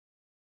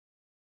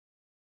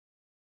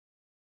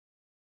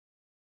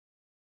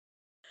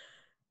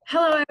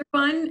Hello,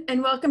 everyone,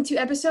 and welcome to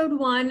episode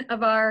 1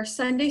 of our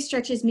Sunday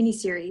Stretches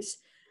mini-series.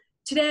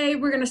 Today,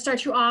 we're going to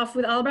start you off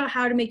with all about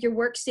how to make your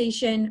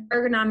workstation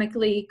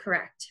ergonomically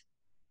correct.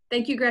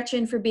 Thank you,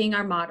 Gretchen, for being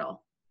our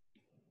model.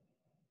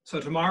 So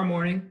tomorrow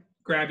morning,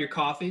 grab your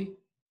coffee,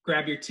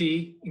 grab your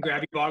tea, and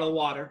grab your bottle of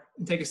water,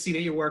 and take a seat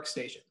at your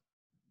workstation.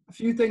 A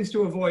few things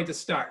to avoid to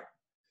start.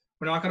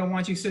 We're not going to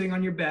want you sitting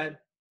on your bed.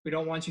 We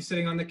don't want you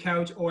sitting on the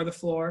couch or the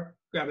floor.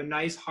 Grab a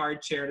nice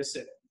hard chair to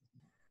sit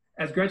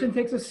in. As Gretchen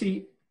takes a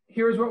seat,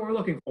 here's what we're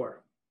looking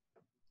for.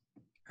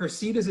 Her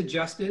seat is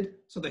adjusted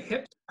so the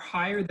hips are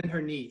higher than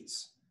her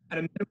knees at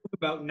a minimum of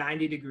about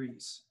 90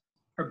 degrees.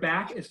 Her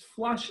back is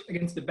flush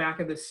against the back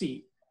of the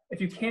seat.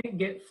 If you can't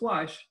get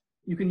flush,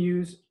 you can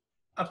use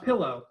a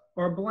pillow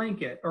or a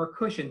blanket or a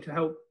cushion to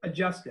help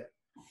adjust it.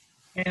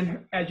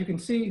 And as you can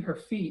see, her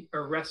feet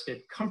are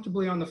rested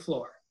comfortably on the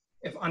floor.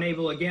 If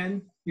unable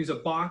again, use a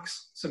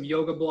box, some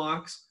yoga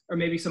blocks, or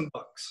maybe some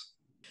books.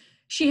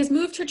 She has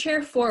moved her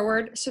chair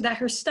forward so that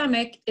her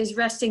stomach is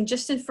resting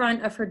just in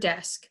front of her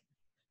desk.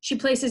 She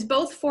places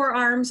both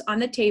forearms on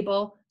the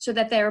table so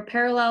that they are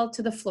parallel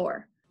to the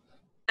floor.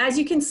 As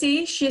you can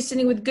see, she is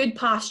sitting with good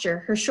posture.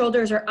 Her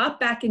shoulders are up,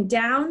 back, and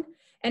down,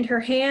 and her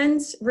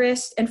hands,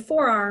 wrists, and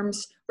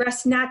forearms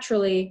rest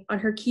naturally on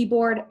her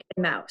keyboard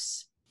and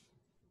mouse.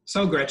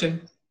 So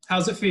Gretchen,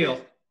 how's it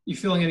feel? You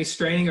feeling any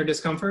straining or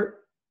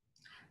discomfort?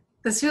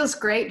 This feels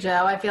great,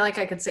 Joe. I feel like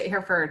I could sit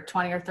here for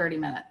 20 or 30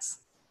 minutes.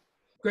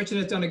 Gretchen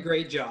has done a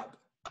great job.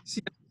 See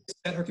how she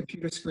set her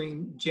computer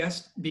screen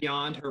just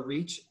beyond her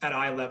reach at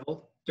eye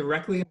level,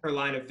 directly in her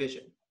line of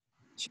vision.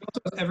 She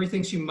also has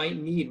everything she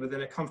might need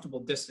within a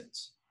comfortable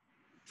distance.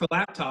 For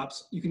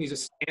laptops, you can use a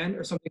stand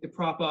or something to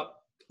prop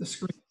up the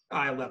screen at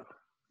eye level.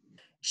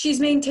 She's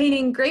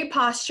maintaining great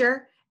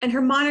posture, and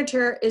her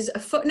monitor is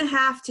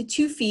 1.5 feet to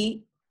 2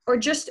 feet, or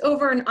just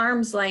over an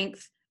arm's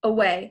length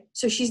away,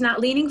 so she's not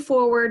leaning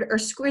forward or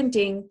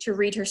squinting to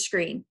read her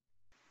screen.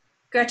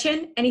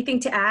 Gretchen, anything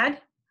to add?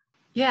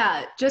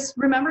 Yeah, just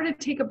remember to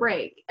take a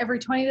break. Every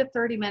 20 to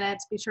 30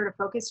 minutes, be sure to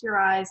focus your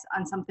eyes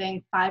on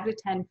something 5 to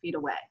 10 feet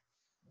away.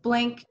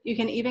 Blink, you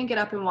can even get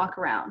up and walk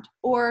around,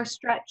 or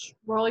stretch,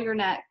 roll your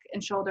neck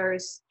and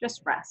shoulders,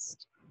 just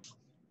rest.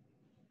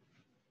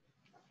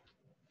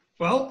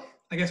 Well,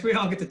 I guess we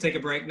all get to take a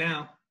break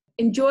now.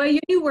 Enjoy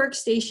your new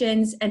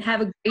workstations and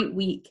have a great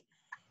week.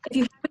 If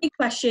you have any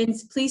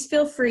questions, please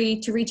feel free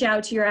to reach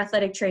out to your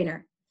athletic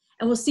trainer.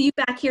 And we'll see you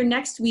back here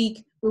next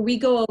week where we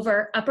go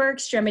over upper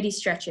extremity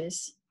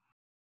stretches.